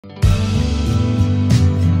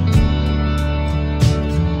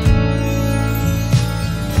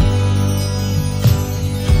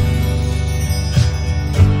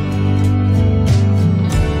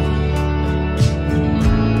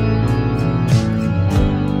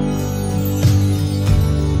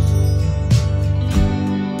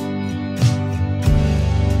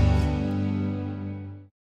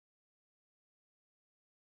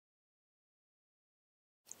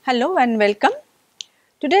Hello and welcome.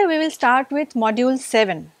 Today we will start with Module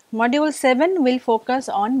 7. Module 7 will focus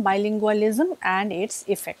on bilingualism and its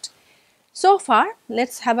effect. So far,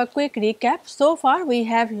 let's have a quick recap. So far, we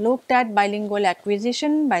have looked at bilingual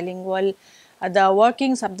acquisition, the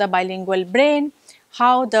workings of the bilingual brain,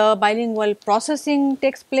 how the bilingual processing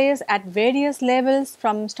takes place at various levels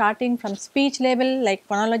starting from speech level like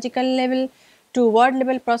phonological level to word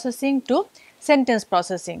level processing to sentence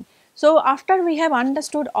processing. So, after we have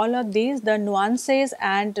understood all of these, the nuances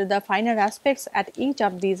and the finer aspects at each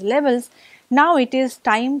of these levels, now it is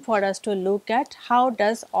time for us to look at how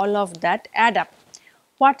does all of that add up.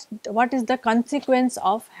 What is the consequence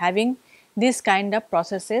of having this kind of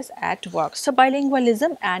processes at work. So,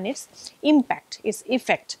 bilingualism and its impact, its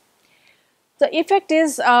effect. The effect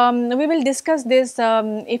is, we will discuss this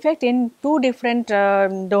effect in two different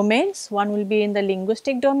domains. One will be in the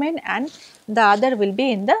linguistic domain and the other will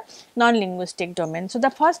be in the non-linguistic domain. So,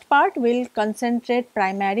 the first part will concentrate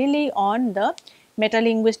primarily on the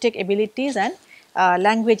metalinguistic abilities and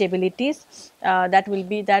language abilities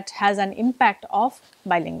that has an impact of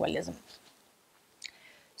bilingualism.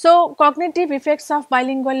 So, cognitive effects of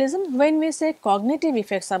bilingualism. When we say cognitive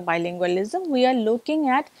effects of bilingualism, we are looking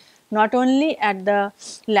at not only at the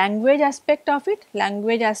language aspect of it,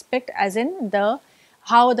 language aspect as in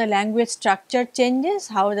how the language structure changes,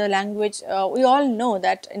 how the language, we all know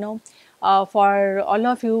that for all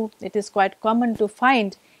of you it is quite common to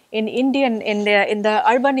find in the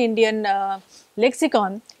urban Indian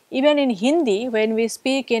lexicon, even in Hindi, when we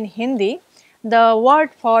speak in Hindi, the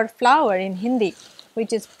word for flower in Hindi,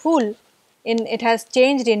 which is phool, it has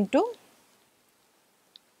changed into,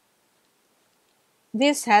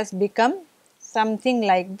 this has become something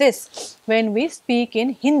like this when we speak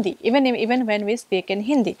in Hindi, even when we speak in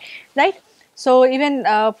Hindi, right. So, even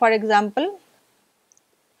for example,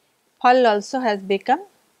 phal also has become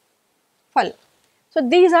phal. So,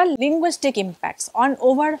 these are linguistic impacts on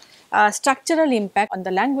over structural impact on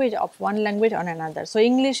the language of one language on another. So,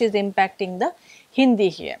 English is impacting the Hindi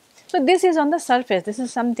here. So, this is on the surface, this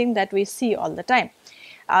is something that we see all the time.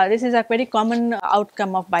 This is a very common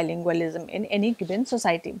outcome of bilingualism in any given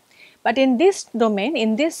society. But in this domain,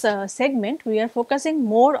 in this segment, we are focusing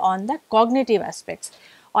more on the cognitive aspects,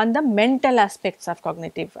 on the mental aspects of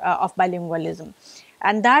of bilingualism.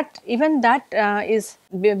 And that is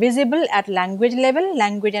visible at language level,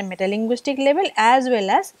 language and metalinguistic level, as well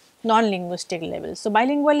as non-linguistic level. So,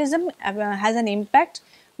 bilingualism has an impact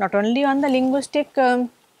not only on the linguistic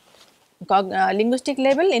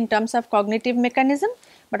level in terms of cognitive mechanism,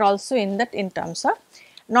 but also in terms of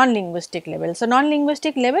non-linguistic level. So,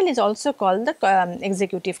 non-linguistic level is also called the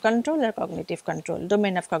executive control or cognitive control,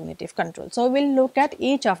 domain of cognitive control. So, we will look at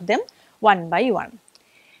each of them one by one.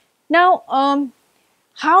 Now,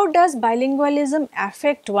 how does bilingualism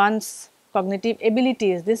affect one's cognitive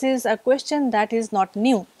abilities? This is a question that is not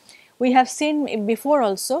new. We have seen before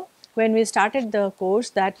also when we started the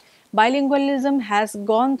course that bilingualism has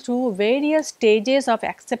gone through various stages of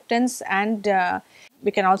acceptance and we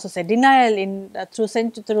can also say denial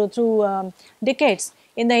through decades.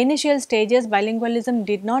 In the initial stages, bilingualism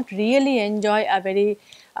did not really enjoy a very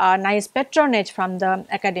nice patronage from the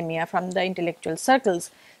academia, from the intellectual circles.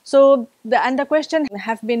 So, the question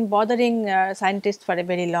have been bothering scientists for a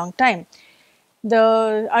very long time.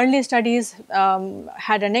 The early studies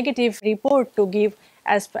had a negative report to give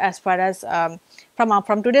as far as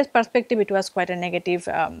from today's perspective, it was quite a negative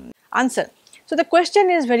answer. So, the question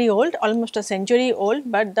is very old, almost a century old,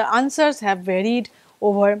 but the answers have varied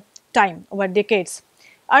over time, over decades.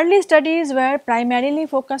 Early studies were primarily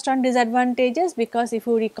focused on disadvantages because if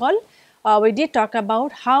you recall, we did talk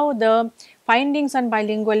about how the findings on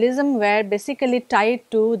bilingualism were basically tied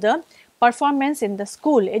to the performance in the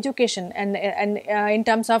school education and in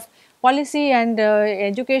terms of policy and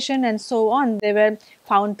education and so on, they were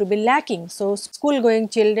found to be lacking. So, school going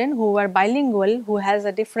children who were bilingual, who has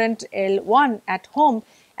a different L1 at home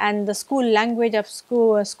and the school language of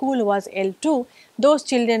school was L2, those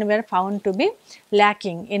children were found to be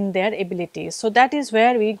lacking in their abilities. So, that is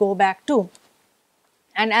where we go back to,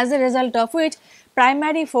 and as a result of which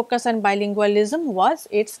primary focus on bilingualism was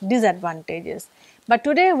its disadvantages. But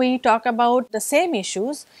today we talk about the same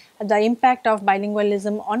issues, the impact of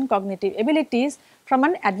bilingualism on cognitive abilities from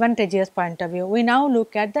an advantageous point of view. We now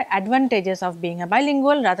look at the advantages of being a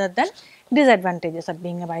bilingual rather than disadvantages of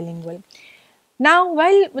being a bilingual. Now,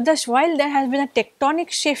 while there has been a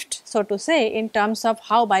tectonic shift, so to say, in terms of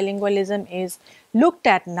how bilingualism is looked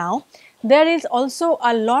at now, there is also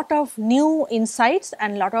a lot of new insights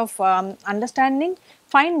and lot of understanding,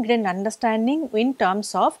 fine-grained understanding in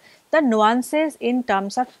terms of the nuances in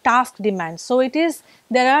terms of task demands. So, it is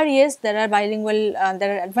there are bilingual,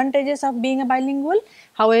 there are advantages of being a bilingual.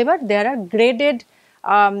 However, there are graded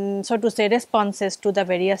so to say responses to the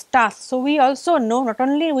various tasks. So, we also know, not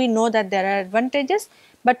only we know that there are advantages,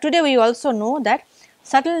 but today we also know that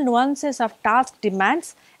subtle nuances of task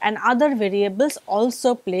demands and other variables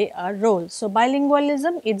also play a role. So,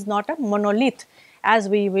 bilingualism is not a monolith, as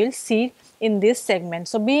we will see in this segment.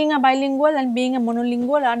 So, being a bilingual and being a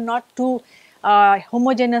monolingual are not two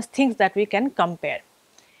homogeneous things that we can compare.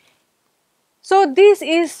 So, this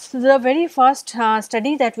is the very first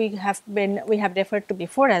study that we have referred to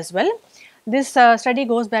before as well. This study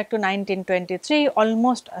goes back to 1923,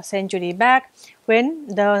 almost a century back, when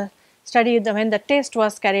the test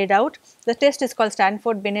was carried out. The test is called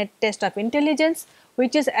Stanford-Binet Test of Intelligence,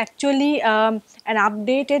 which is actually an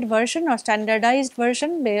updated version or standardized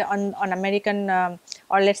version on American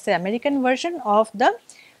or let us say American version of the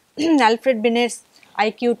Alfred Binet's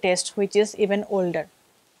IQ test, which is even older.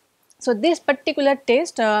 So, this particular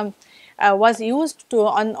test was used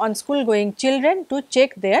on school going children to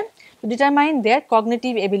determine their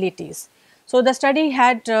cognitive abilities. So, the study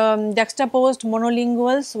had juxtaposed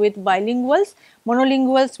monolinguals with bilinguals.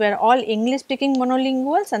 Monolinguals were all English speaking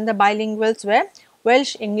monolinguals and the bilinguals were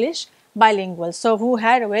Welsh English bilinguals. So, who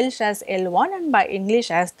had Welsh as L1 and by English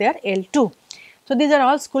as their L2. So, these are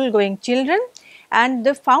all school going children, and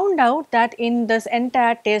they found out that in this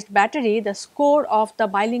entire test battery, the score of the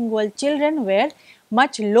bilingual children were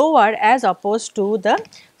much lower as opposed to the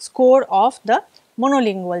score of the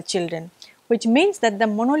monolingual children, which means that the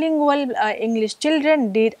monolingual English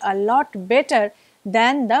children did a lot better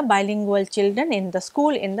than the bilingual children in the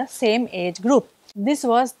school in the same age group. This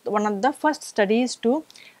was one of the first studies to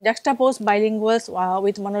juxtapose bilinguals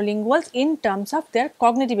with monolinguals in terms of their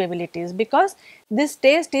cognitive abilities, because this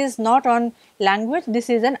test is not on language, this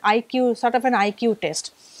is an IQ, sort of an IQ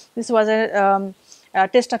test. This was a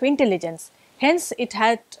test of intelligence. Hence, it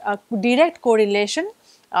had a direct correlation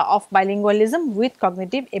of bilingualism with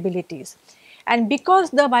cognitive abilities. And because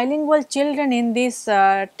the bilingual children in this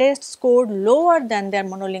test scored lower than their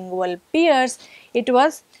monolingual peers, it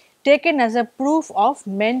was taken as a proof of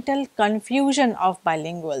mental confusion of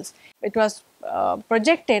bilinguals. It was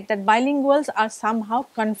projected that bilinguals are somehow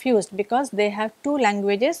confused because they have two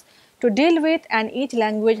languages to deal with, and each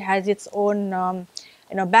language has its own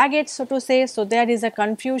baggage, so to say. So, there is a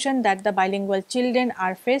confusion that the bilingual children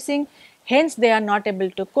are facing, hence they are not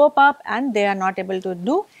able to cope up and they are not able to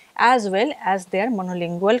do as well as their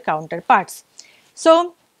monolingual counterparts.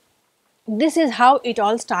 So, this is how it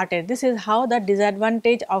all started. This is how the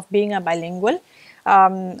disadvantage of being a bilingual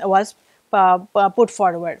was put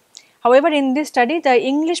forward. However, in this study, the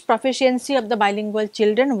English proficiency of the bilingual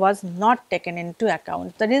children was not taken into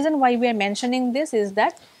account. The reason why we are mentioning this is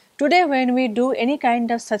that today when we do any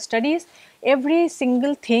kind of such studies, every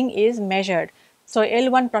single thing is measured. So,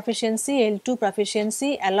 L1 proficiency, L2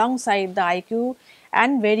 proficiency alongside the IQ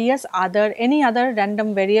and various any other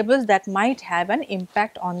random variables that might have an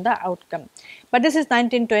impact on the outcome. But this is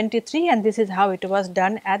 1923 and this is how it was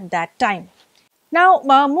done at that time. Now,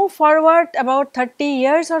 move forward about 30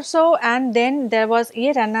 years or so, and then there was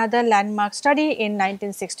yet another landmark study in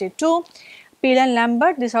 1962, Peel and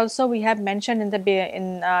Lambert. This also we have mentioned in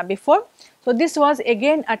the before. So, this was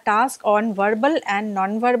again a task on verbal and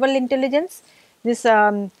non-verbal intelligence. This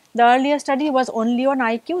the earlier study was only on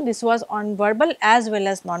IQ, this was on verbal as well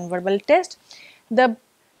as non-verbal test. The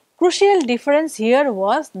crucial difference here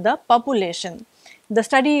was the population. The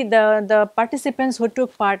study, the participants who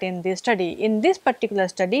took part in this study, in this particular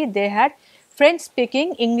study, they had French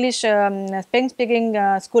speaking English, French speaking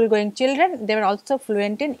school going children, they were also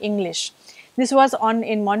fluent in English. This was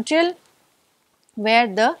in Montreal,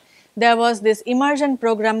 where there was this immersion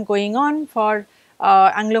program going on for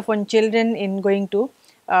Anglophone children in going to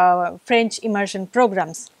French immersion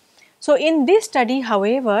programs. So, in this study,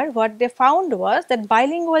 however, what they found was that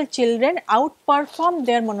bilingual children outperformed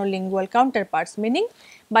their monolingual counterparts, meaning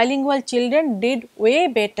bilingual children did way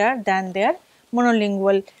better than their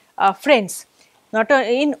monolingual friends, not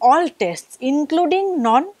in all tests, including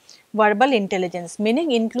non-verbal intelligence,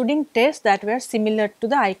 meaning including tests that were similar to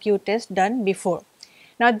the IQ test done before.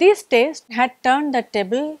 Now, this test had turned the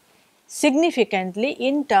table significantly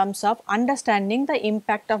in terms of understanding the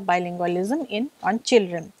impact of bilingualism on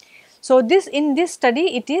children. So, in this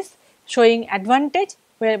study it is showing advantage,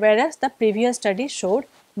 whereas the previous study showed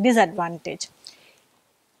disadvantage.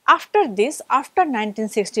 After this, after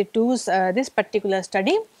 1962's this particular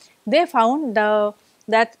study, they found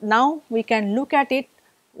that now we can look at it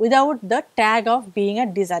without the tag of being a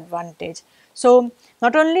disadvantage. So,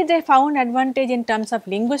 not only they found advantage in terms of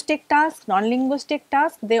linguistic tasks, non-linguistic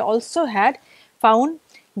tasks, they also had found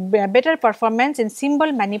better performance in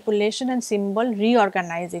symbol manipulation and symbol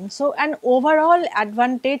reorganizing. So, an overall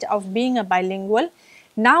advantage of being a bilingual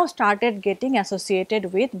now started getting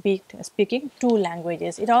associated with speaking two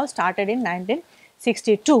languages. It all started in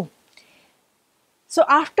 1962. So,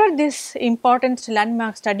 after this important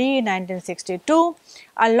landmark study in 1962,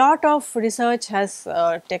 a lot of research has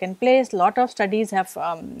taken place, lot of studies have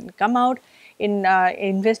come out in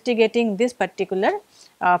investigating this particular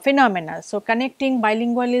phenomena. So, connecting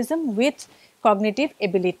bilingualism with cognitive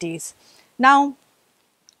abilities. Now,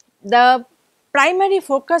 the primary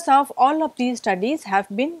focus of all of these studies have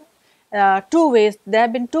been two ways. There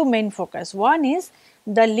have been two main focus. One is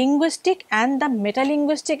the linguistic and the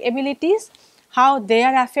metalinguistic abilities, how they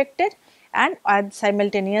are affected, and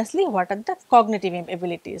simultaneously what are the cognitive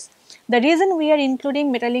abilities. The reason we are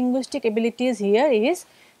including metalinguistic abilities here is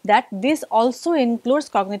that this also includes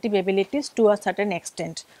cognitive abilities to a certain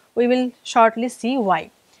extent. We will shortly see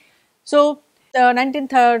why. So, the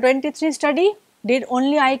 1923 study did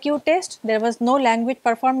only IQ test, there was no language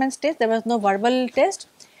performance test, there was no verbal test.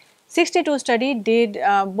 62 study did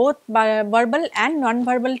both verbal and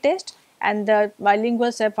non-verbal test, and the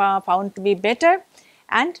bilinguals have found to be better,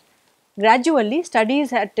 and gradually studies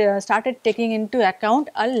had started taking into account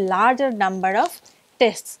a larger number of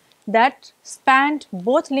tests that spanned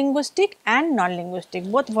both linguistic and non-linguistic,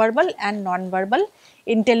 both verbal and non-verbal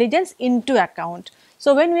intelligence into account.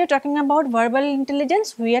 So, when we are talking about verbal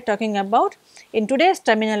intelligence, we are talking about, in today's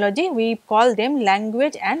terminology, we call them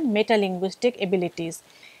language and metalinguistic abilities.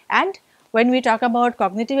 And when we talk about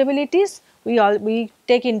cognitive abilities, we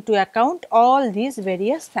take into account all these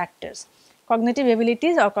various factors. Cognitive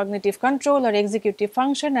abilities or cognitive control or executive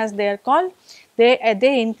function as they are called,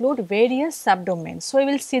 they include various subdomains. So, we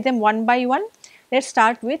will see them one by one. Let us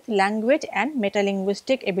start with language and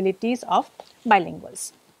metalinguistic abilities of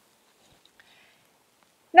bilinguals.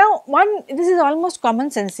 Now, this is almost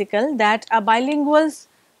commonsensical that a bilingual's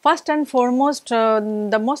first and foremost,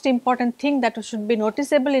 the most important thing that should be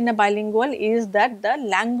noticeable in a bilingual is that the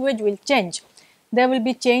language will change. There will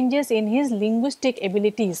be changes in his linguistic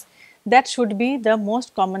abilities. That should be the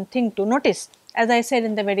most common thing to notice. As I said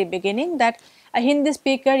in the very beginning, that a Hindi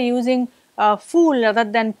speaker using fool rather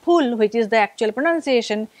than pool, which is the actual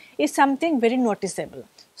pronunciation, is something very noticeable.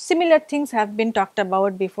 Similar things have been talked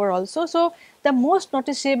about before also. So, the most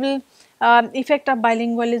noticeable effect of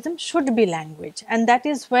bilingualism should be language, and that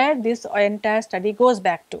is where this entire study goes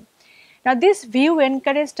back to. Now, this view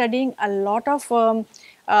encouraged studying a lot of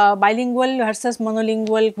bilingual versus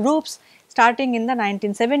monolingual groups starting in the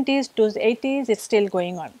 1970s to 80s, it is still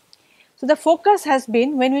going on. So, the focus has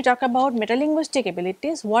been, when we talk about metalinguistic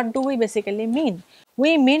abilities, what do we basically mean?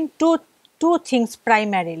 We mean two things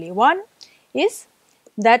primarily. One is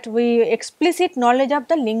that we explicit knowledge of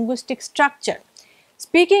the linguistic structure.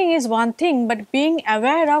 Speaking is one thing, but being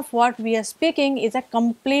aware of what we are speaking is a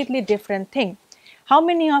completely different thing. How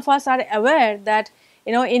many of us are aware that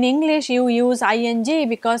in English you use ing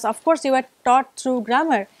because of course you are taught through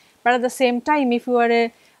grammar, but at the same time if you are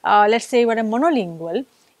a let us say you are a monolingual,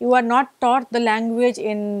 you are not taught the language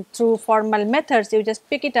through formal methods, you just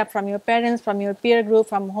pick it up from your parents, from your peer group,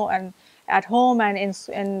 from home and at home and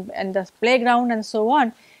in the playground and so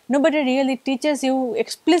on. Nobody really teaches you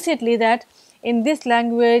explicitly that in this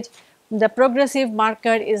language the progressive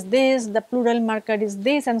marker is this, the plural marker is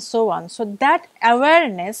this, and so on. So, that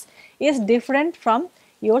awareness is different from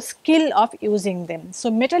your skill of using them.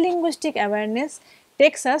 So, metalinguistic awareness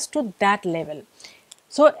takes us to that level.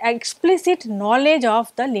 So, explicit knowledge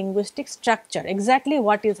of the linguistic structure, exactly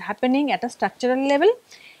what is happening at a structural level,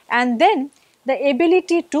 and then the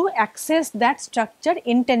ability to access that structure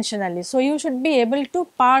intentionally. So, you should be able to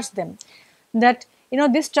parse them, that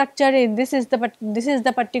this structure this is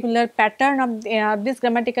the particular pattern of this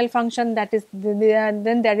grammatical function, that is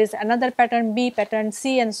then there is another pattern B, pattern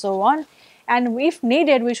C, and so on, and if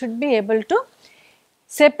needed we should be able to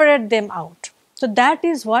separate them out. So, that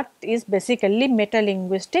is what is basically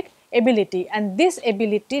metalinguistic ability, and this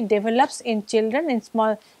ability develops in children,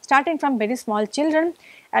 starting from very small children,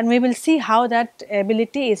 and we will see how that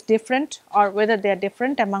ability is different or whether they are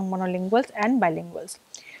different among monolinguals and bilinguals.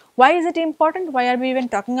 Why is it important? Why are we even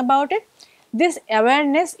talking about it? This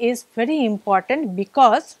awareness is very important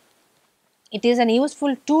because it is an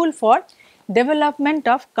useful tool for development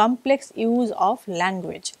of complex use of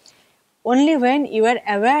language. Only when you are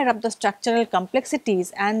aware of the structural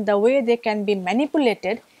complexities and the way they can be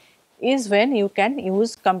manipulated is when you can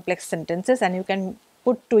use complex sentences and you can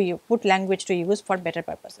put language to use for better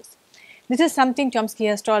purposes. This is something Chomsky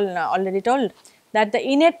has already told, that the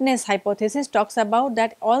innateness hypothesis talks about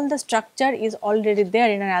that all the structure is already there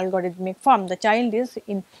in an algorithmic form. The child is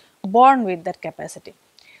born with that capacity.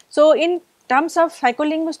 So, in terms of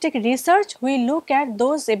psycholinguistic research, we look at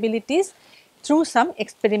those abilities through some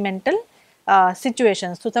experimental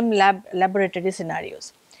situations, through some laboratory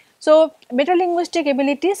scenarios. So, metalinguistic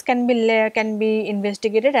abilities can be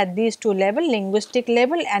investigated at these two levels, linguistic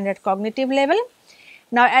level and at cognitive level.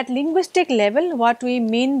 Now, at linguistic level, what we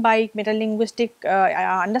mean by metalinguistic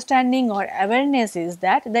understanding or awareness is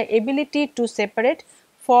that the ability to separate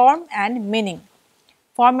form and meaning.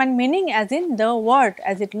 Form and meaning as in the word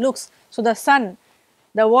as it looks. So, the sun,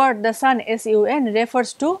 the word the sun, S-U-N,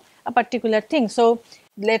 refers to a particular thing. So,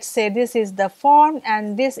 let us say this is the form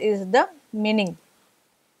and this is the meaning.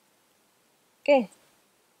 Okay,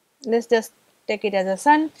 let us just take it as a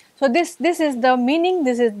sun. So, this is the meaning,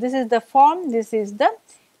 this is the form, this is the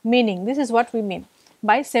meaning. This is what we mean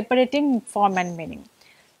by separating form and meaning.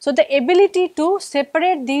 So, the ability to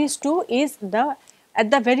separate these two is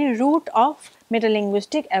at the very root of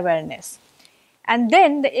metalinguistic awareness. And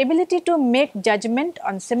then the ability to make judgment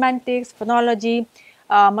on semantics, phonology,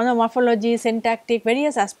 monomorphology, syntactic,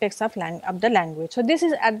 various aspects of the language. So, this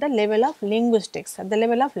is at the level of linguistics, at the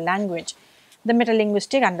level of language, the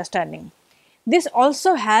metalinguistic understanding. This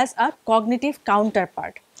also has a cognitive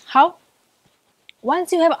counterpart. How?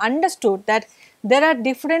 Once you have understood that there are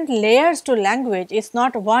different layers to language, it is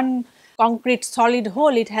not one concrete solid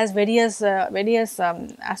whole, it has various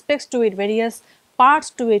aspects to it, various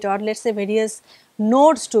parts to it, or let us say various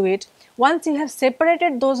nodes to it. Once you have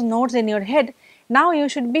separated those nodes in your head, now you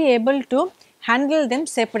should be able to handle them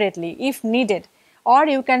separately if needed, or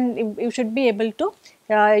you should be able to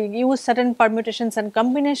use certain permutations and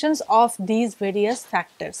combinations of these various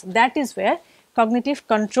factors. That is where cognitive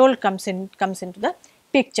control comes into the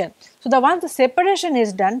picture. So, once the separation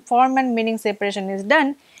is done, form and meaning separation is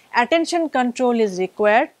done, attention control is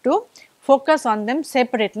required to focus on them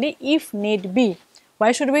separately if need be.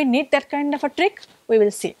 Why should we need that kind of a trick? We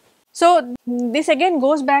will see. So, this again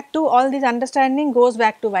goes back to, all this understanding goes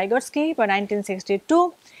back to Vygotsky for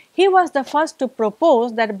 1962. He was the first to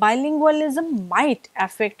propose that bilingualism might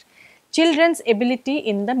affect children's ability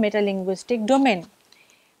in the metalinguistic domain.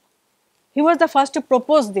 He was the first to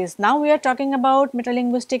propose this. Now we are talking about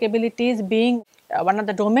metalinguistic abilities being one of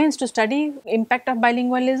the domains to study impact of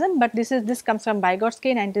bilingualism, but this comes from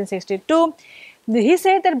Vygotsky in 1962. He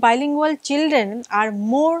said that bilingual children are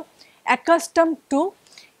more accustomed to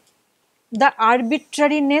the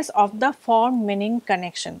arbitrariness of the form meaning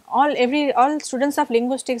connection. All students of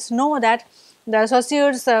linguistics know that the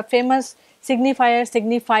Saussure's famous signifier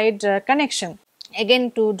signified connection.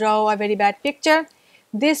 Again, to draw a very bad picture,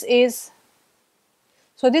 this is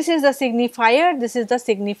the signifier, this is the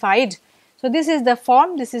signified. So, this is the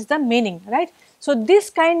form, this is the meaning, right. So, this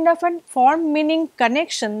kind of a form meaning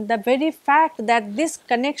connection, the very fact that this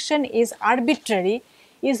connection is arbitrary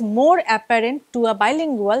is more apparent to a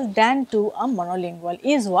bilingual than to a monolingual,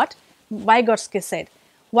 is what Vygotsky said.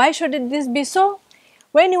 Why should this be so?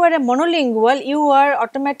 When you are a monolingual, you are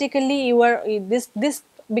automatically, this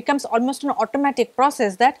becomes almost an automatic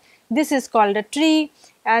process, that this is called a tree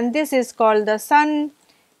and this is called the sun,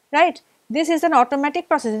 right. This is an automatic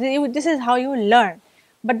process, this is how you learn.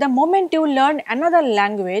 But the moment you learn another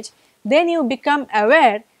language, then you become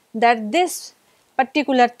aware that this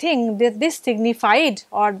particular thing, this signified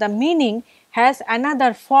or the meaning has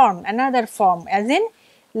another form, as in,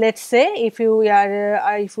 let us say if you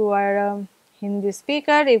are Hindi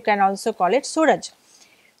speaker, you can also call it Suraj.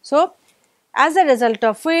 So, as a result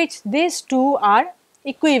of which these two are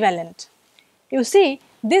equivalent. You see,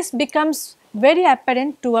 this becomes very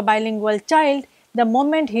apparent to a bilingual child the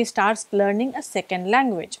moment he starts learning a second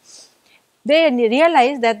language. They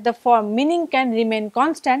realize that the form meaning can remain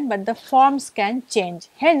constant, but the forms can change.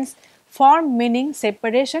 Hence, form meaning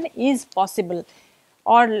separation is possible,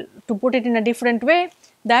 or to put it in a different way,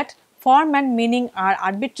 that form and meaning are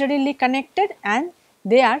arbitrarily connected and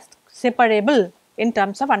they are separable in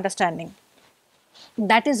terms of understanding.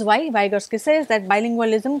 That is why Vygotsky says that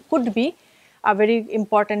bilingualism could be a very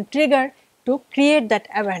important trigger to create that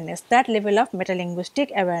awareness, that level of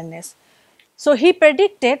metalinguistic awareness. So, he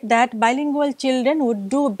predicted that bilingual children would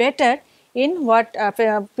do better in what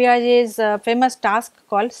Piaget's famous task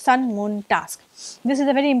called sun-moon task. This is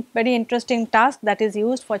a very interesting task that is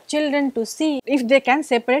used for children to see if they can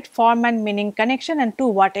separate form and meaning connection and to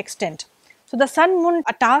what extent. So, the sun-moon,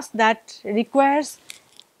 a task that requires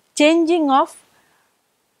changing of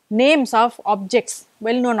names of objects,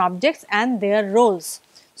 well-known objects and their roles.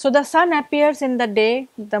 So, the sun appears in the day,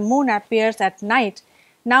 the moon appears at night.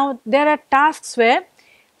 Now there are tasks where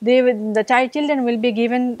the children will be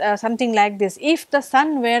given something like this. If the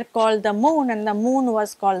sun were called the moon and the moon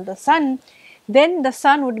was called the sun, then the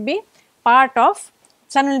sun would be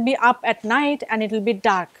sun will be up at night and it will be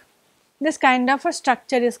dark. This kind of a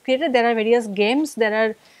structure is created. There are various games,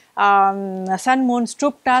 there are sun moon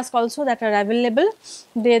stroop tasks also that are available.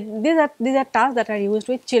 These are tasks that are used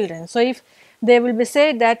with children. So if they will be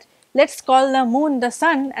said that let's call the moon the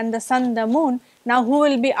sun and the sun the moon, now who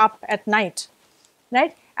will be up at night,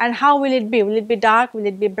 right? And how will it be? Will it be dark? Will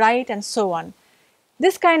it be bright? And so on.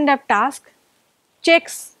 This kind of task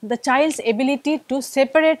checks the child's ability to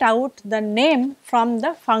separate out the name from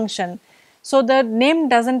the function. So the name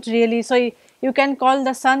does not really, so you can call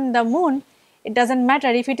the sun the moon, it does not matter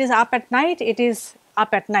if it is up at night, it is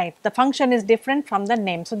up at night. The function is different from the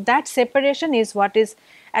name. So that separation is what is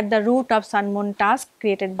at the root of sun moon task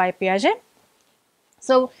created by Piaget.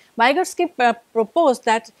 So Vygotsky proposed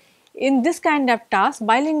that in this kind of task,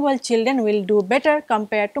 bilingual children will do better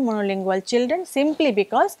compared to monolingual children, simply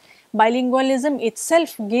because bilingualism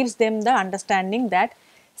itself gives them the understanding that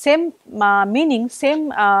same meaning,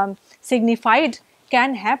 same signified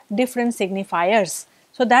can have different signifiers.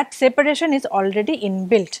 So that separation is already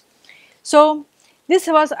inbuilt. So this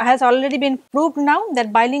has already been proved now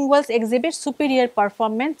that bilinguals exhibit superior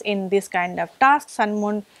performance in this kind of task, sun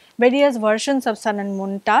moon, various versions of sun and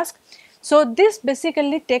moon task. So this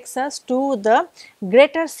basically takes us to the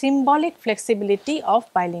greater symbolic flexibility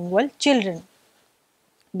of bilingual children,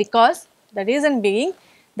 because the reason being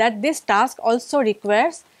that this task also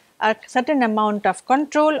requires a certain amount of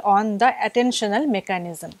control on the attentional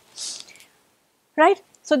mechanism, right.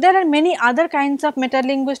 So there are many other kinds of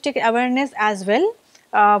metalinguistic awareness as well,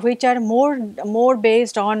 which are more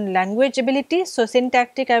based on language ability. So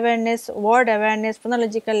syntactic awareness, word awareness,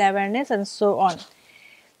 phonological awareness, and so on.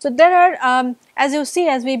 So there are, as you see,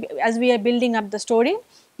 as we are building up the story,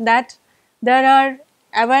 that there are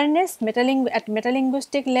awareness at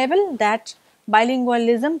metalinguistic level that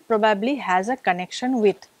bilingualism probably has a connection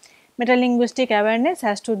with. Metalinguistic awareness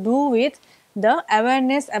has to do with the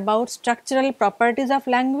awareness about structural properties of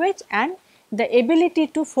language and the ability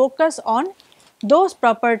to focus on those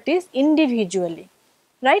properties individually,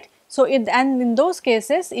 right. So and in those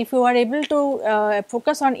cases, if you are able to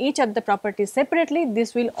focus on each of the properties separately,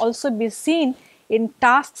 this will also be seen in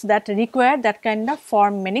tasks that require that kind of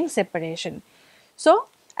form meaning separation. So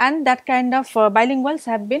and that kind of bilinguals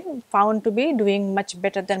have been found to be doing much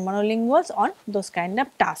better than monolinguals on those kind of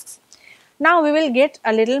tasks. Now we will get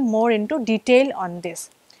a little more into detail on this.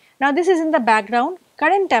 Now this is in the background.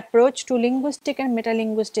 Current approach to linguistic and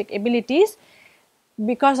metalinguistic abilities,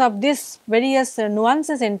 because of this various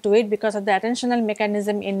nuances into it, because of the attentional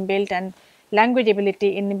mechanism inbuilt and language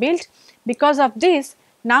ability inbuilt, because of this,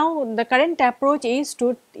 now the current approach is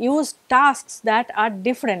to use tasks that are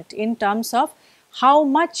different in terms of how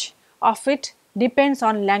much of it depends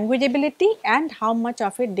on language ability and how much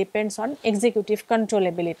of it depends on executive control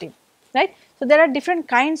ability, right. So there are different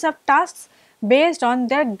kinds of tasks based on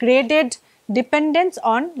their graded dependence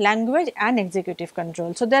on language and executive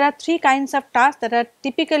control. So there are three kinds of tasks that are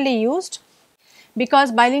typically used,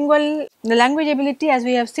 because the language ability, as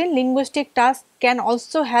we have seen, linguistic tasks can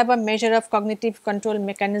also have a measure of cognitive control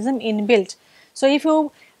mechanism inbuilt. So if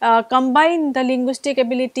you combine the linguistic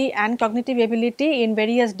ability and cognitive ability in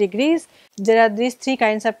various degrees, there are these three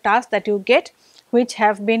kinds of tasks that you get, which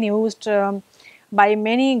have been used by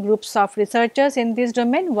many groups of researchers in this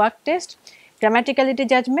domain: work test, grammaticality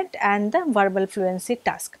judgment, and the verbal fluency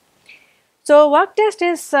task. So work test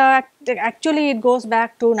is actually it goes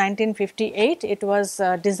back to 1958. It was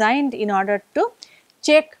designed in order to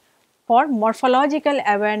check for morphological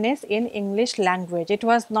awareness in English language. It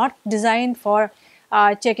was not designed for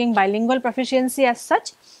checking bilingual proficiency as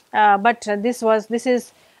such, but this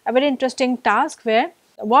is a very interesting task where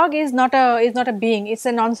WOG is not a being, it is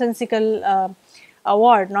a nonsensical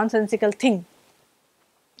word, nonsensical thing,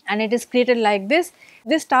 and it is created like this.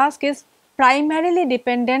 This task is primarily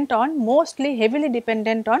dependent on, mostly heavily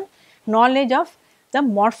dependent on knowledge of the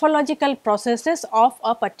morphological processes of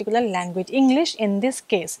a particular language, English in this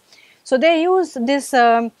case. So they use this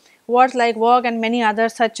words like work and many other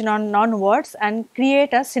such non words and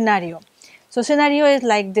create a scenario. So scenario is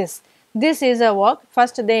like this. This is a work.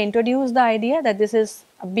 First they introduce the idea that this is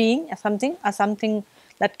a being, a something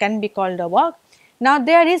that can be called a work. Now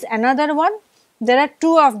there is another one. There are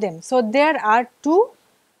two of them. So there are two.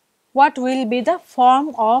 What will be the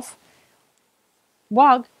form of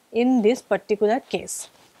work in this particular case?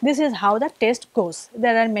 This is how the test goes.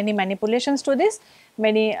 There are many manipulations to this,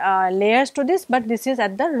 many layers to this, but this is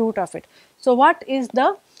at the root of it. So what is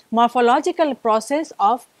the morphological process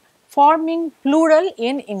of forming plural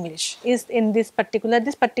in English is in this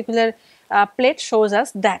particular plate shows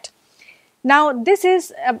us that. Now, this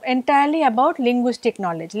is entirely about linguistic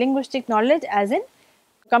knowledge as in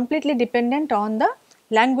completely dependent on the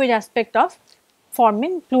language aspect of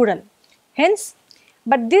forming plural. Hence,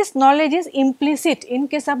 but this knowledge is implicit. In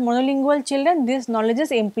case of monolingual children, this knowledge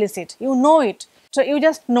is implicit, you know it. So, you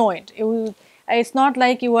just know it, it is not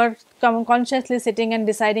like you are consciously sitting and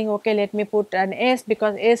deciding, okay, let me put an S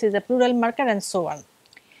because S is a plural marker and so on.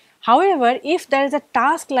 However, if there is a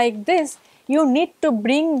task like this, you need to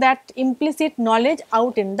bring that implicit knowledge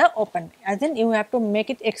out in the open, as in you have to make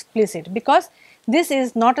it explicit, because this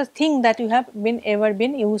is not a thing that you have ever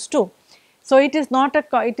been used to. So, it is not a,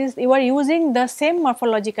 you are using the same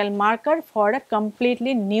morphological marker for a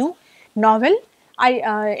completely new novel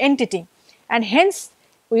entity, and hence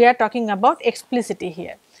we are talking about explicitity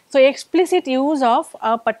here. So, explicit use of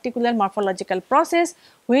a particular morphological process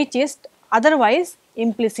which is otherwise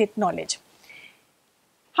implicit knowledge.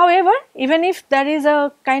 However, even if there is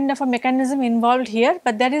a kind of a mechanism involved here,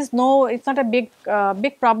 but there is no, it is not a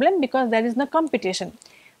big problem, because there is no competition.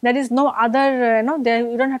 There is no other, you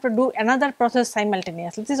do not have to do another process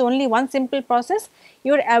simultaneously. This is only one simple process,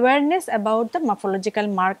 your awareness about the morphological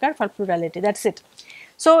marker for plurality, that is it.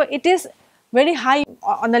 So, it is very high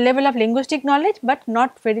on the level of linguistic knowledge, but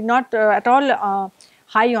not at all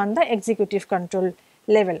high on the executive control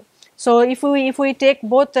level. So, if we take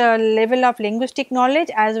both level of linguistic knowledge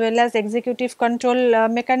as well as executive control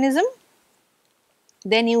mechanism,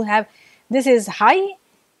 then you have, this is high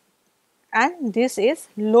and this is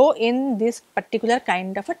low in this particular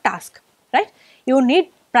kind of a task, right. You need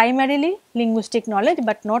primarily linguistic knowledge,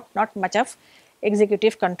 but not much of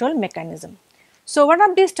executive control mechanism. So, one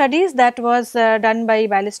of these studies that was done by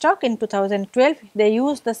Bilingualistic in 2012, they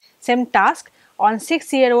used the same task on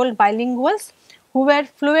 6-year-old bilinguals who were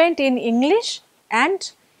fluent in English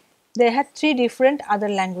and they had 3 different other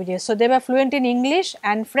languages. So, they were fluent in English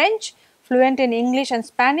and French, fluent in English and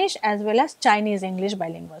Spanish, as well as Chinese English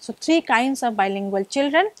bilingual. So, 3 kinds of bilingual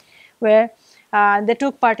children where they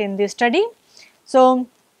took part in this study. So,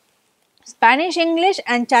 Spanish English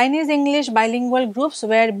and Chinese English bilingual groups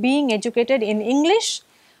were being educated in English,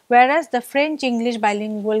 whereas the French English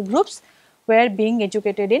bilingual groups were being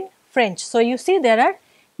educated in French. So, you see there are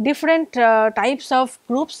different types of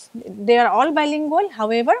groups, they are all bilingual,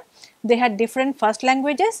 however, they had different first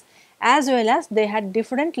languages as well as they had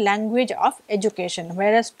different language of education,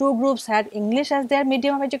 whereas 2 groups had English as their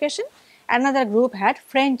medium of education, another group had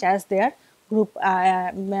French as their group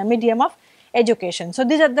medium of education. So,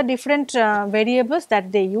 these are the different variables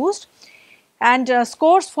that they used, and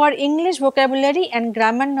scores for English vocabulary and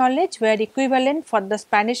grammar knowledge were equivalent for the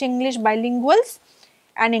Spanish English bilinguals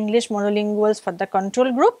and English monolinguals for the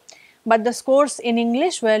control group, but the scores in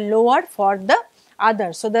English were lower for the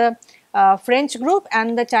others. So, the French group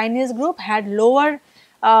and the Chinese group had lower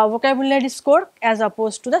vocabulary score as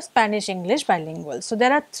opposed to the Spanish English bilinguals. So,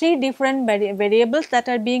 there are 3 different variables that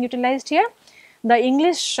are being utilized here. The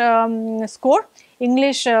English score,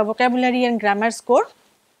 English vocabulary and grammar score.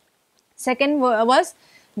 Second was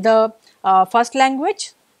the first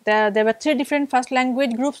language, there were 3 different first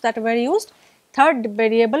language groups that were used. Third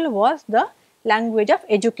variable was the language of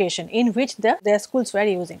education in which their schools were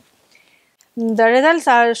using. The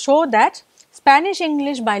results show that Spanish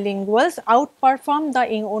English bilinguals outperformed the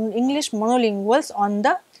English monolinguals on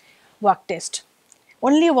the work test.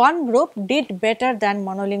 Only one group did better than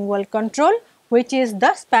monolingual control, which is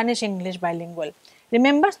the Spanish English bilingual.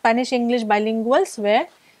 Remember, Spanish English bilinguals were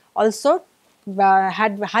also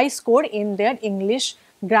had high score in their English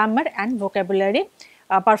grammar and vocabulary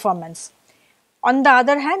performance. On the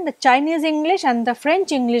other hand, the Chinese English and the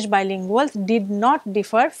French English bilinguals did not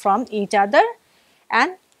differ from each other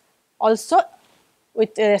and also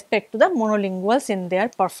with respect to the monolinguals in their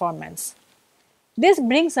performance. This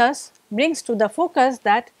brings to the focus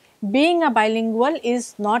that being a bilingual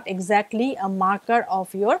is not exactly a marker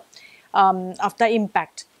of your of the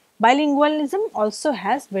impact. Bilingualism also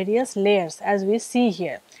has various layers, as we see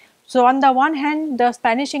here. So, on the one hand, the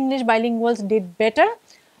Spanish English bilinguals did better,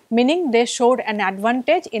 meaning they showed an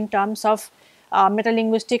advantage in terms of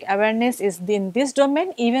metalinguistic awareness is in this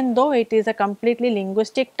domain, even though it is a completely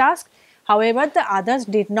linguistic task. However, the others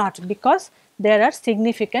did not, because there are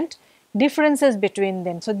significant differences between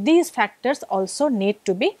them. So, these factors also need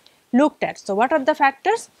to be looked at. So, what are the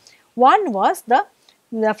factors? One was the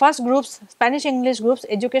first group's, Spanish English group's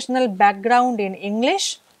educational background in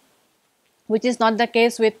English, which is not the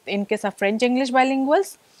case in case of French English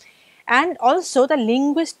bilinguals, and also the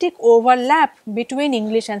linguistic overlap between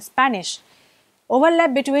English and Spanish.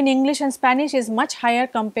 overlap between English and Spanish is much higher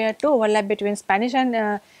compared to overlap between Spanish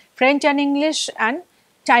and French and English and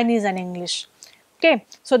Chinese and English. Okay.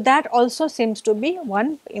 So, that also seems to be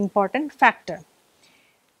one important factor.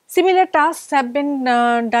 Similar tasks have been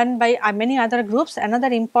done by many other groups. Another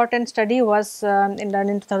important study was done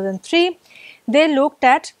in 2003. They looked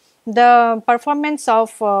at the performance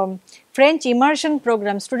of French immersion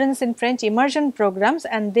programs, students in French immersion programs,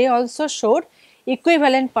 and they also showed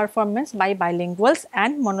equivalent performance by bilinguals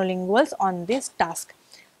and monolinguals on this task.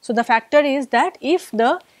 So, the factor is that if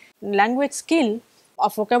the language skill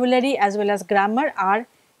of vocabulary as well as grammar are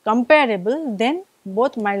comparable, then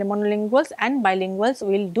both monolinguals and bilinguals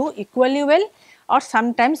will do equally well, or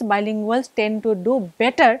sometimes bilinguals tend to do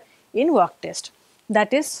better in work test.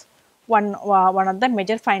 That is one of the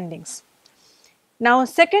major findings. Now,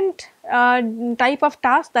 second type of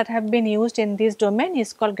task that have been used in this domain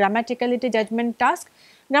is called grammaticality judgment task.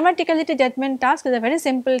 Grammaticality judgment task is a very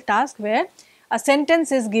simple task where a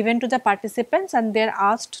sentence is given to the participants and they are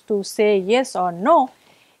asked to say yes or no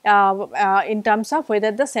in terms of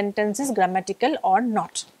whether the sentence is grammatical or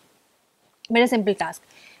not. Very simple task.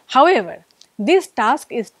 However, this task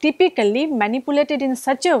is typically manipulated in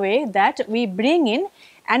such a way that we bring in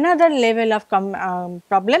another level of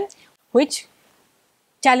problem which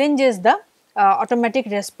challenges the automatic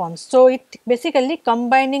response. So, it basically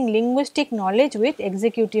combining linguistic knowledge with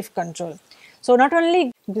executive control. So, not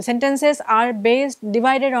only the sentences are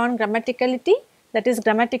divided on grammaticality, that is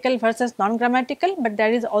grammatical versus non-grammatical, but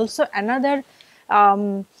there is also another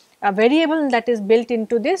a variable that is built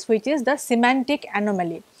into this, which is the semantic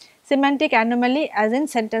anomaly. Semantic anomaly as in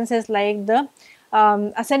sentences like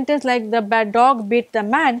a sentence like the dog bit the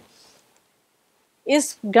man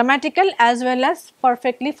is grammatical as well as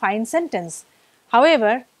perfectly fine sentence.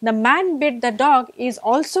 However, the man bit the dog is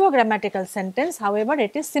also a grammatical sentence, however,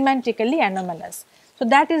 it is semantically anomalous. So,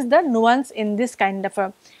 that is the nuance in this kind of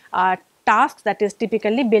a task that is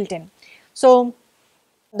typically built in. So,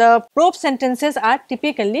 the probe sentences are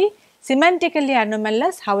typically semantically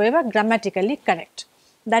anomalous, however, grammatically correct.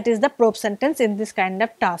 That is the probe sentence in this kind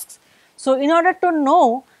of tasks. So, in order to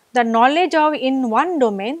know the knowledge of in one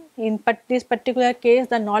domain, in this particular case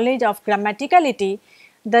the knowledge of grammaticality,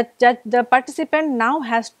 the participant now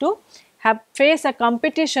has to face a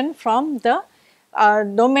competition from the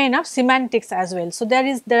domain of semantics as well. So,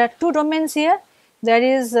 there are two domains here, there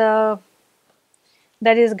is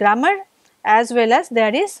grammar as well as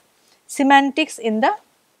there is semantics in the,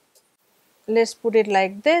 let us put it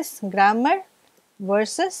like this, grammar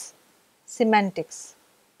versus semantics.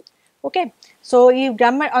 Okay. So, if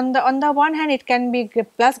grammar on the one hand it can be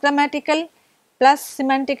plus grammatical plus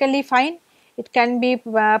semantically fine, it can be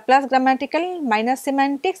plus grammatical minus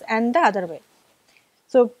semantics and the other way.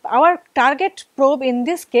 So, our target probe in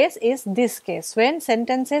this case is this case when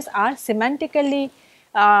sentences are semantically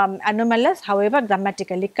anomalous, however,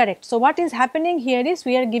 grammatically correct. So, what is happening here is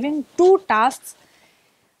we are giving two tasks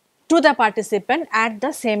to the participant at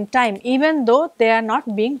the same time, even though they are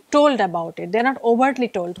not being told about it, they are not overtly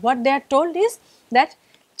told. What they are told is that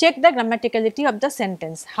check the grammaticality of the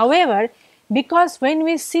sentence. However, because when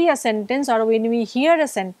we see a sentence or when we hear a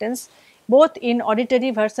sentence, both in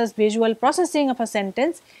auditory versus visual processing of a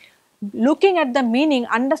sentence, looking at the meaning,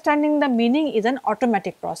 understanding the meaning is an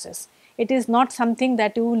automatic process. It is not something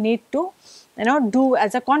that you need to do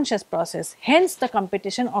as a conscious process, hence the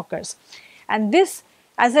competition occurs. And this,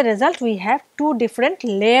 as a result, we have two different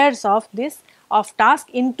layers of task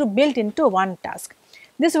built into one task.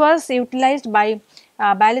 This was utilized by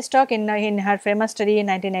Bialystok in her famous study in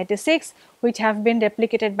 1986, which have been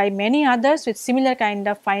replicated by many others with similar kind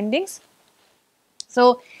of findings.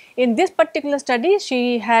 So, in this particular study,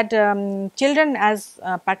 she had children as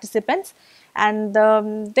participants, and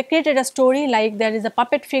they created a story like there is a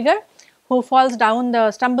puppet figure who stumbles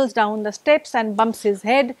down the steps and bumps his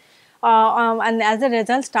head, and as a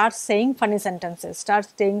result starts saying funny sentences,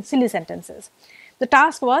 starts saying silly sentences. The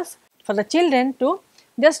task was for the children to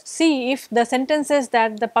just see if the sentences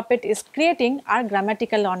that the puppet is creating are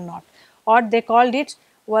grammatical or not, or they called it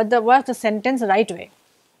was the sentence right way,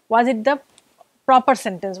 was it the proper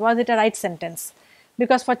sentence, was it a right sentence,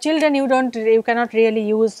 because for children you cannot really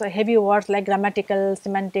use heavy words like grammatical,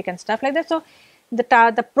 semantic and stuff like that. So,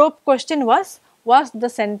 the probe question was the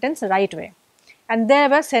sentence right way, and there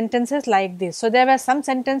were sentences like this. So, there were some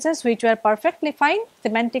sentences which were perfectly fine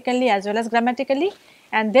semantically as well as grammatically,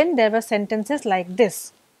 and then there were sentences like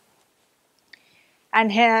this.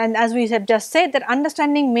 And as we have just said, that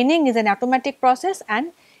understanding meaning is an automatic process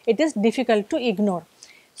and it is difficult to ignore.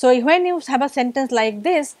 So, when you have a sentence like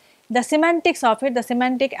this, the semantics of it, the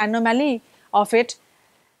semantic anomaly of it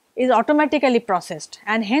is automatically processed,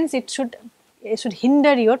 and hence it should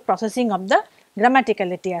hinder your processing of the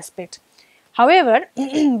grammaticality aspect. However,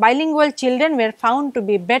 bilingual children were found to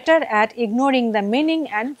be better at ignoring the meaning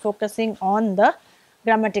and focusing on the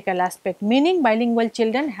grammatical aspect, meaning bilingual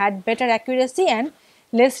children had better accuracy and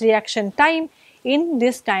less reaction time in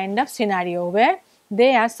this kind of scenario where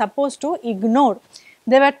they are supposed to ignore.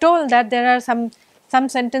 They were told that there are some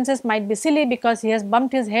sentences might be silly because he has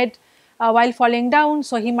bumped his head while falling down,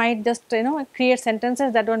 so he might just create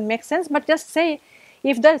sentences that don't make sense, but just say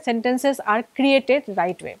if the sentences are created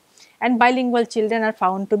right way, and bilingual children are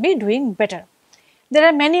found to be doing better. There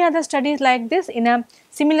are many other studies like this. In a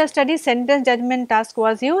similar study, sentence judgment task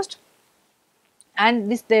was used,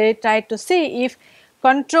 and this they tried to see if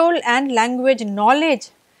control and language knowledge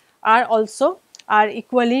are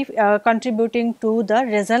equally contributing to the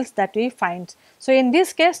results that we find. So, in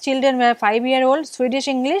this case children were 5-year-old, Swedish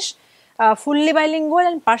English, fully bilingual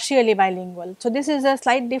and partially bilingual. So, this is a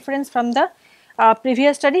slight difference from the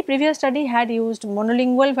previous study. Previous study had used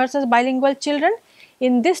monolingual versus bilingual children.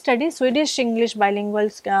 In this study, Swedish English bilingual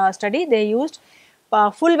study, they used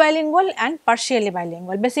full bilingual and partially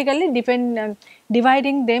bilingual, basically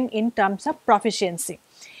dividing them in terms of proficiency,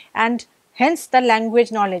 and hence the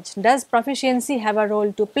language knowledge. Does proficiency have a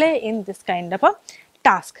role to play in this kind of a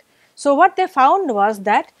task? So, what they found was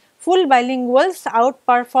that full bilinguals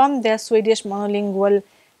outperformed their Swedish monolingual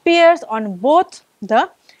peers on both the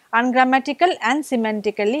ungrammatical and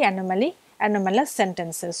semantically anomalous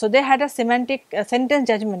sentences. So, they had a semantic sentence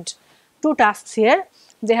judgment, two tasks here.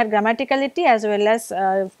 They had grammaticality as well as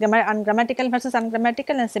ungrammatical versus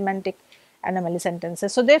ungrammatical and semantic anomaly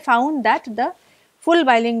sentences. So, they found that the full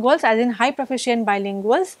bilinguals, as in high proficient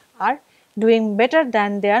bilinguals, are doing better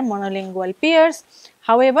than their monolingual peers.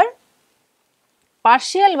 However,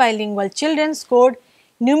 partial bilingual children scored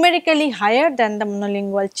numerically higher than the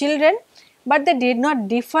monolingual children, but they did not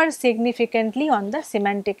differ significantly on the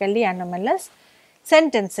semantically anomalous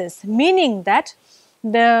sentences, meaning that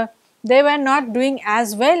they were not doing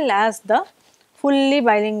as well as the fully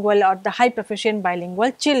bilingual or the high proficient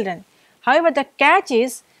bilingual children. However, the catch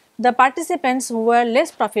is the participants who were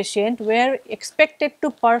less proficient were expected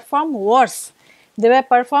to perform worse. They were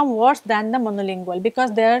perform worse than the monolingual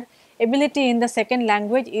because their ability in the second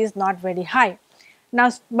language is not very high. Now,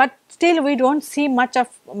 but still we do not see much of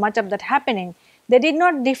that happening. They did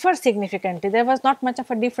not differ significantly. There was not much of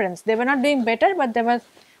a difference. They were not doing better, but there was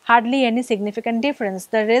hardly any significant difference.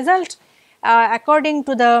 The result, according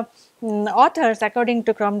to the authors, according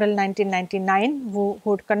to Cromwell 1999,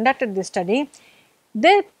 who conducted this study,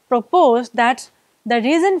 they proposed that the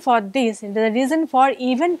reason for this, the reason for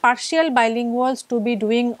even partial bilinguals to be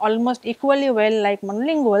doing almost equally well like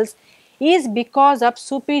monolinguals, is because of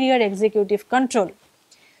superior executive control.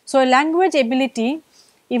 So, language ability,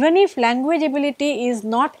 even if language ability is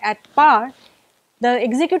not at par, the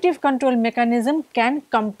executive control mechanism can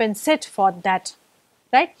compensate for that,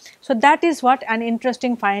 right. So, that is what an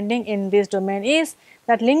interesting finding in this domain is,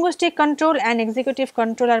 that linguistic control and executive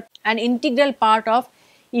control are an integral part of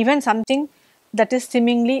even something that is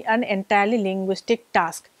seemingly an entirely linguistic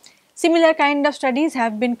task. Similar kind of studies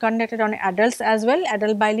have been conducted on adults as well,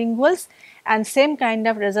 adult bilinguals, and same kind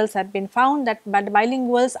of results have been found that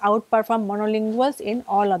bilinguals outperform monolinguals in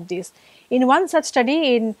all of these. In one such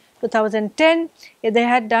study in 2010, they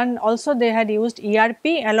had used ERP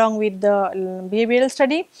along with the behavioral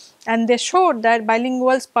study, and they showed that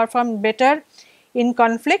bilinguals performed better in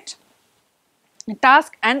conflict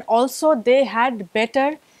task, and also they had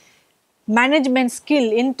better management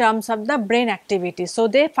skill in terms of the brain activity. So,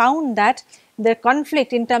 they found that the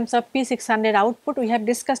conflict in terms of P600 output, we have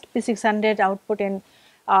discussed P600 output in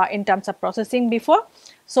terms of processing before.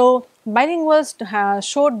 So, bilinguals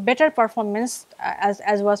showed better performance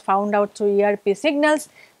as was found out through ERP signals,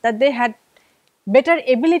 that they had better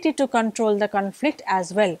ability to control the conflict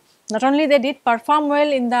as well. Not only they did perform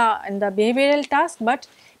well in the behavioral task, but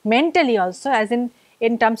mentally also, as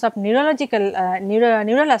in terms of neurological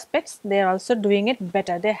neural aspects, they are also doing it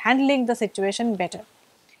better. They are handling the situation better.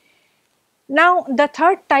 Now, the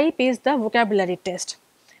third type is the vocabulary test.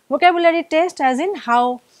 Vocabulary test as in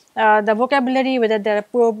how the vocabulary, whether there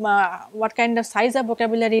are what kind of size of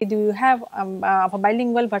vocabulary do you have of a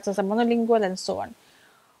bilingual versus a monolingual, and so on.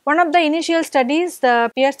 One of the initial studies,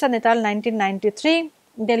 the Pearson et al. 1993,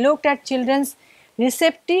 they looked at children's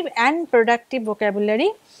receptive and productive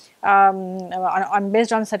vocabulary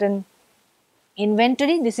based on certain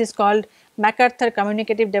inventory. This is called MacArthur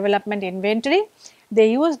Communicative Development Inventory.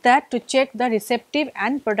 They used that to check the receptive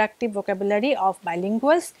and productive vocabulary of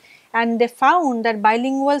bilinguals, and they found that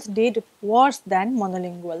bilinguals did worse than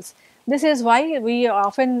monolinguals. This is why we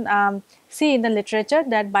often see in the literature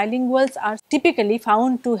that bilinguals are typically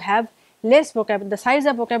found to have less vocabulary. The size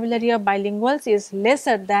of vocabulary of bilinguals is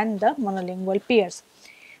lesser than the monolingual peers.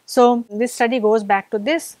 So, this study goes back to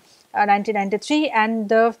this 1993, and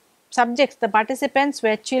the subjects, the participants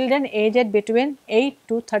were children aged between 8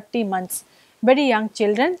 to 30 months, very young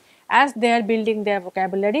children. As they are building their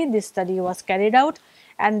vocabulary, this study was carried out,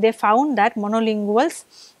 and they found that monolinguals,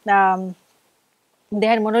 they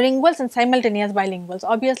had monolinguals and simultaneous bilinguals.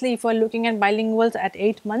 Obviously, if you are looking at bilinguals at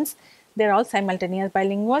 8 months, they are all simultaneous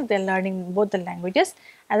bilinguals, they are learning both the languages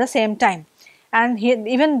at the same time. And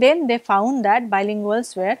even then they found that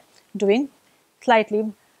bilinguals were doing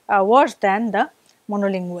slightly worse than the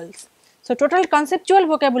monolinguals. So, total conceptual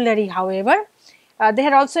vocabulary, however, they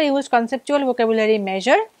had also used conceptual vocabulary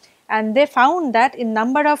measure, and they found that in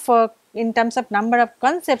terms of number of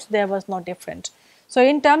concepts there was no difference. So,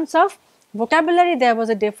 in terms of vocabulary there was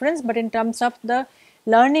a difference, but in terms of the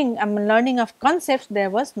learning of concepts there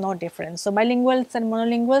was no difference. So, bilinguals and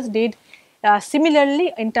monolinguals did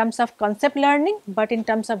similarly in terms of concept learning, but in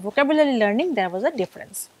terms of vocabulary learning there was a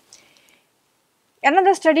difference.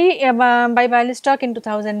 Another study by Bialystok in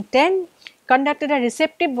 2010 conducted a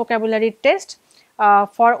receptive vocabulary test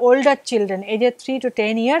for older children aged 3 to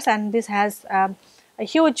 10 years, and this has a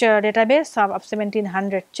huge database of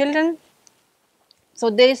 1700 children. So,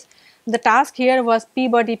 the task here was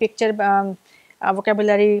Peabody picture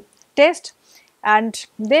vocabulary test, and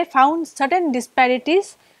they found certain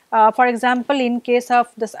disparities. For example, in case of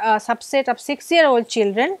the subset of 6-year-old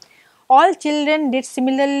children, all children did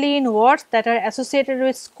similarly in words that are associated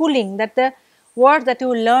with schooling, that the words that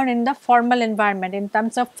you learn in the formal environment in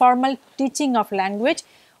terms of formal teaching of language.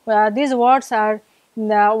 These words are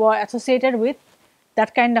were associated with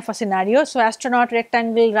that kind of a scenario. So, astronaut,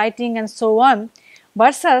 rectangle, writing and so on,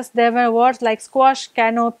 versus there were words like squash,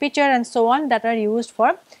 canoe, pitcher and so on that are used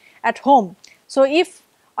for at home. So, if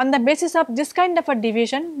on the basis of this kind of a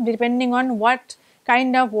division, depending on what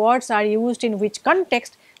kind of words are used in which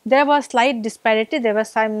context, there was slight disparity, there were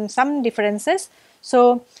some differences.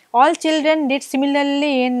 So, all children did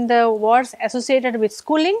similarly in the words associated with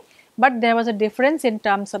schooling, but there was a difference in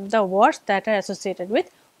terms of the words that are associated with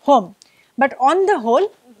home. But on the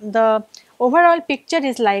whole, the overall picture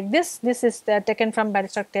is like this. This is taken from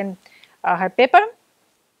Bialystok 10 her paper.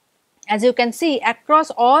 As you can see, across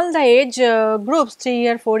all the age groups, 3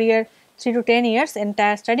 year, 4 year, 3 to 10 years,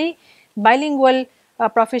 entire study, bilingual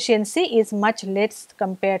proficiency is much less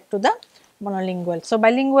compared to the monolingual. So,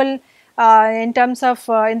 bilingual in terms of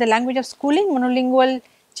in the language of schooling, monolingual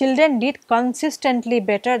children did consistently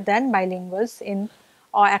better than bilinguals in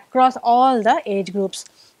across all the age groups.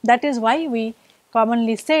 That is why we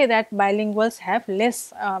commonly say that bilinguals have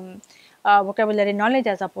less vocabulary knowledge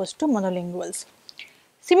as opposed to monolinguals.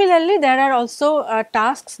 Similarly, there are also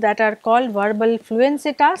tasks that are called verbal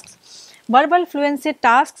fluency tasks. Verbal fluency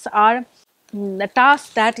tasks are the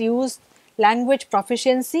tasks that use language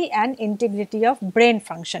proficiency and integrity of brain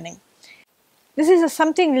functioning. This is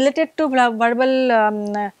something related to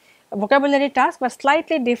verbal vocabulary task, but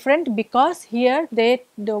slightly different, because here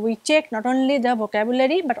we check not only the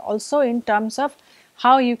vocabulary but also in terms of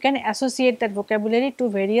how you can associate that vocabulary to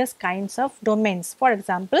various kinds of domains. For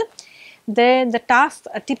example, the tasks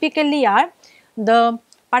typically are the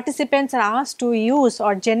participants are asked to use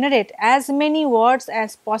or generate as many words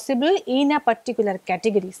as possible in a particular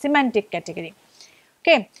category, semantic category,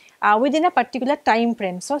 okay, within a particular time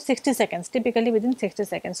frame. So, 60 seconds, typically within 60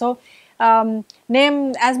 seconds. So,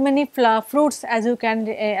 name as many fruits as you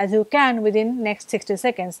can within next 60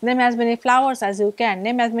 seconds, name as many flowers as you can,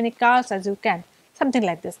 name as many cars as you can, something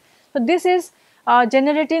like this. So, this is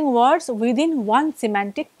generating words within one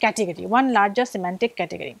semantic category, one larger semantic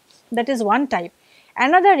category. That is one type.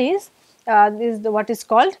 Another is what is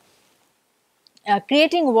called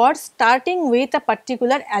creating words starting with a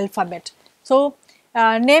particular alphabet. So,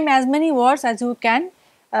 name as many words as you can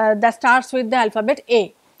that starts with the alphabet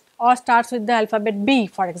A or starts with the alphabet B,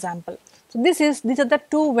 for example. So, these are the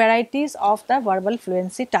two varieties of the verbal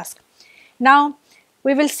fluency task. Now,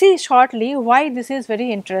 we will see shortly why this is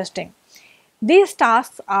very interesting. These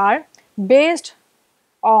tasks are based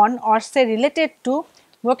on or say related to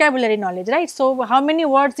vocabulary knowledge, right. So, how many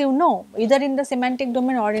words you know, either in the semantic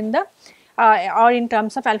domain or in the or in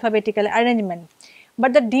terms of alphabetical arrangement.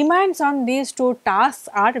 But the demands on these two tasks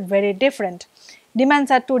are very different.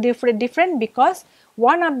 Demands are different because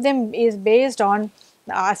one of them is based on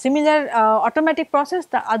a similar automatic process,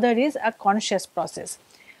 the other is a conscious process.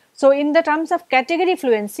 So, in the terms of category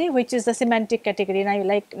fluency, which is the semantic category, now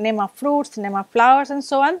like name of fruits, name of flowers and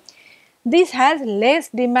so on, this has less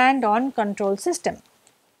demand on control system.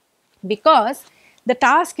 because the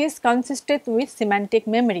task is consistent with semantic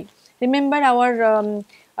memory. Remember our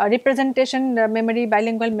representation memory,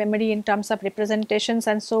 bilingual memory in terms of representations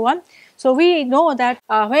and so on. So, we know that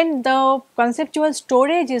when the conceptual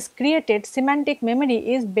storage is created, semantic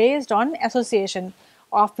memory is based on association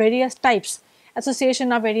of various types,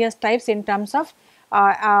 in terms of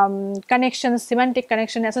connections, semantic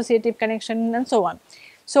connection, associative connection and so on.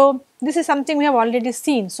 So, this is something we have already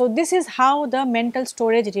seen. So, this is how the mental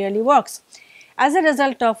storage really works. As a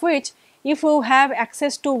result of which, if you have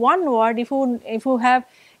access to one word, if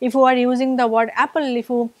you are using the word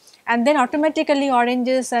apple, and then automatically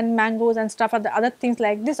oranges and mangoes and stuff, other things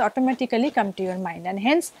like this automatically come to your mind, and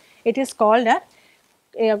hence it is called a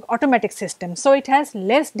automatic system. So, it has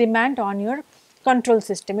less demand on your control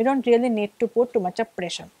system. You do not really need to put too much of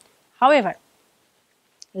pressure. However,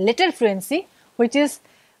 letter fluency, which is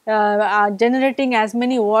generating as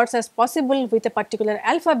many words as possible with a particular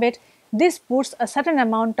alphabet, this puts a certain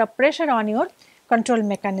amount of pressure on your control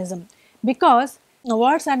mechanism, because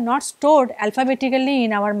words are not stored alphabetically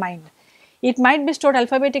in our mind. It might be stored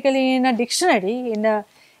alphabetically in a dictionary, in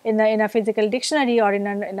a physical dictionary or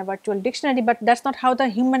in a virtual dictionary, but that is not how the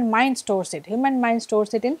human mind stores it. Human mind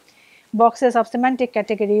stores it in boxes of semantic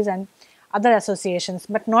categories and other associations,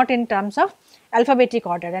 but not in terms of alphabetic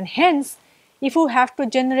order, and hence if you have to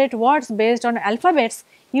generate words based on alphabets,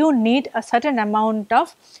 you need a certain amount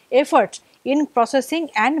of effort in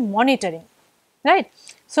processing and monitoring, right.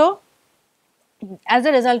 So, as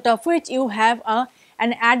a result of which you have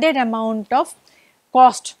an added amount of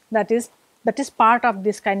cost that is part of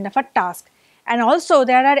this kind of a task. And also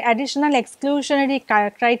there are additional exclusionary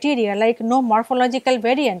criteria like no morphological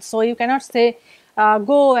variants. So, you cannot say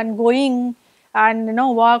go and going and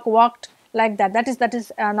walk, walked, like that. That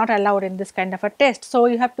is not allowed in this kind of a test. So,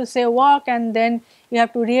 you have to say walk, and then you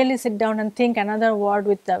have to really sit down and think another word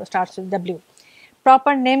with starts with W.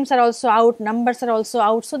 Proper names are also out, numbers are also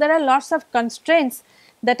out. So, there are lots of constraints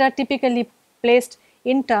that are typically placed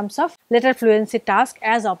in terms of letter fluency task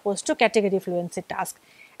as opposed to category fluency task.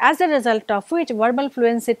 As a result of which, verbal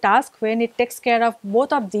fluency task, when it takes care of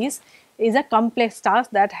both of these, is a complex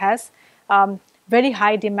task that has very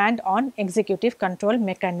high demand on executive control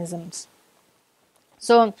mechanisms.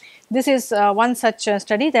 So, this is one such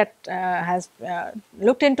study that has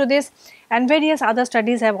looked into this, and various other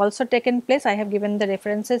studies have also taken place. I have given the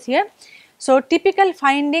references here. So, typical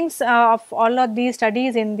findings of all of these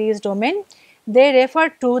studies in this domain, they refer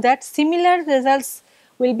to that similar results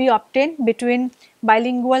will be obtained between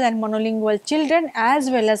bilingual and monolingual children as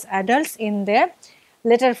well as adults in their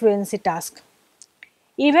letter fluency task,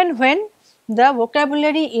 even when the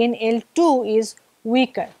vocabulary in L2 is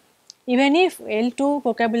weaker. Even if L2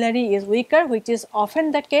 vocabulary is weaker, which is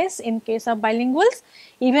often the case in case of bilinguals,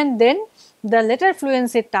 even then the letter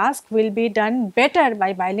fluency task will be done better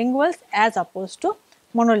by bilinguals as opposed to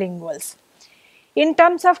monolinguals. In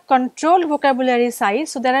terms of control vocabulary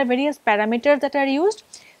size, so there are various parameters that are used.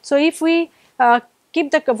 So, if we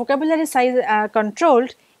keep the vocabulary size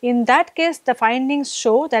controlled, in that case the findings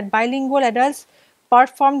show that bilingual adults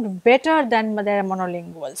performed better than their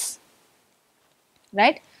monolinguals,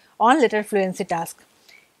 right, on letter fluency task,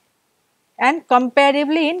 and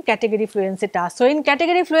comparatively in category fluency task. So, in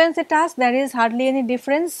category fluency task there is hardly any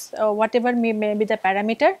difference whatever may be the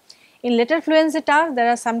parameter. In letter fluency task there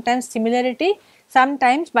are sometimes similarity,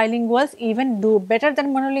 sometimes bilinguals even do better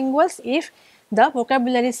than monolinguals if the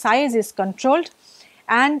vocabulary size is controlled.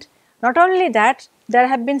 And not only that, there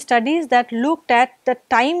have been studies that looked at the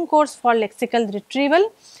time course for lexical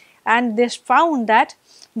retrieval, and they found that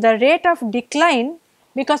the rate of decline,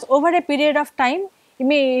 because over a period of time,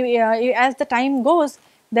 as the time goes,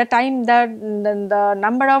 the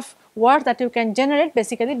number of words that you can generate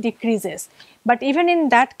basically decreases. But even in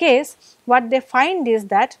that case, what they find is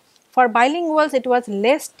that for bilinguals it was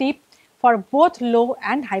less steep for both low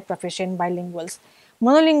and high proficient bilinguals.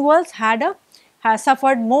 Monolinguals had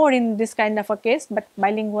suffered more in this kind of a case, but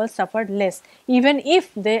bilinguals suffered less, even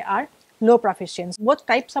if they are low proficients. Both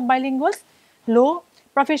types of bilinguals, low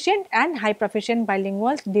proficient and high proficient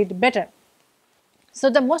bilinguals, did better. So,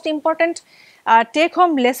 the most important take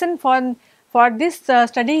home lesson for this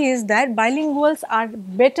study is that bilinguals are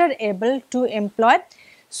better able to employ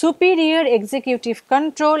superior executive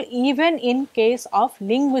control even in case of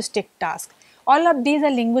linguistic tasks. All of these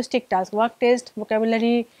are linguistic tasks: work test,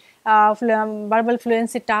 vocabulary, verbal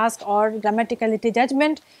fluency task, or grammaticality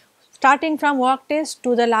judgment. Starting from work test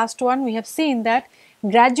to the last one, we have seen that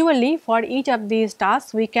gradually for each of these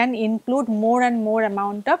tasks we can include more and more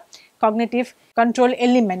amount of cognitive control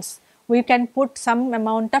elements. We can put some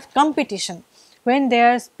amount of competition. when they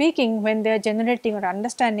are speaking, when they are generating or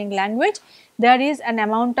understanding language, there is an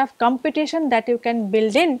amount of competition that you can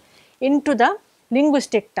build into the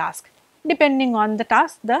linguistic task. Depending on the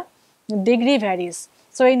task, the degree varies.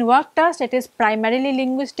 So, in work task it is primarily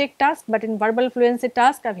linguistic task, but in verbal fluency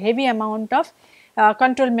task a heavy amount of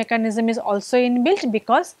control mechanism is also inbuilt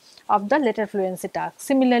because of the letter fluency task.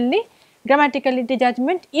 Similarly, grammaticality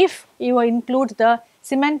judgment, if you include the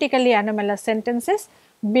semantically anomalous sentences,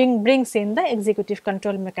 brings in the executive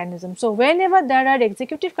control mechanism. So, whenever there are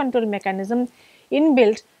executive control mechanisms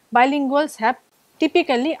inbuilt, bilinguals have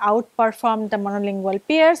typically outperformed the monolingual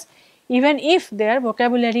peers, even if their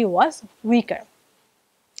vocabulary was weaker.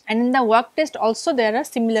 And in the work test also there are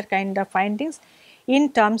similar kind of findings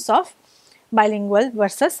in terms of bilingual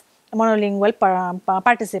versus monolingual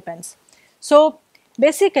participants. So,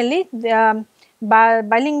 basically the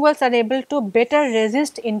bilinguals are able to better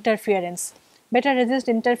resist interference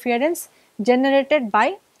generated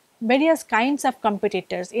by various kinds of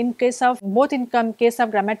competitors in case of both in case of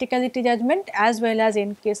grammaticality judgment as well as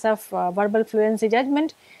in case of verbal fluency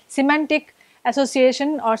judgment. Semantic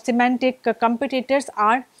association or semantic competitors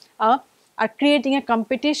are creating a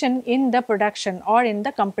competition in the production or in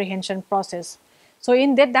the comprehension process. So,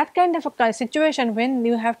 in that kind of a situation, when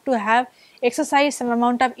you have to have exercise some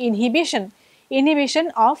amount of inhibition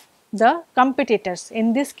of the competitors,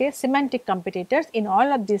 in this case semantic competitors, in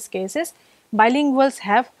all of these cases bilinguals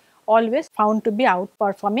have always found to be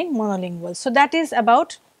outperforming monolinguals. So, that is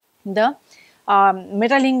about the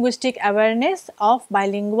metalinguistic awareness of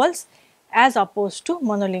bilinguals as opposed to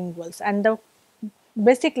monolinguals, and the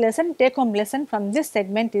basic lesson, take home lesson from this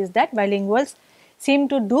segment is that bilinguals seem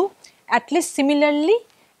to do at least similarly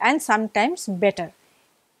and sometimes better,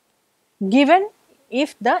 given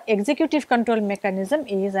if the executive control mechanism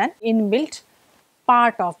is an inbuilt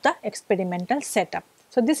part of the experimental setup.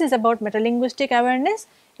 So, this is about metalinguistic awareness.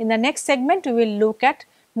 In the next segment, we will look at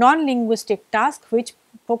non-linguistic task, which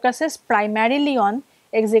focuses primarily on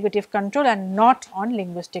executive control and not on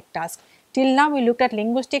linguistic task. Till now, we looked at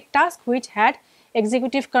linguistic task which had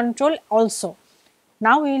executive control also.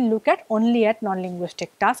 Now, we will look at only at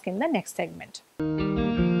non-linguistic task in the next segment.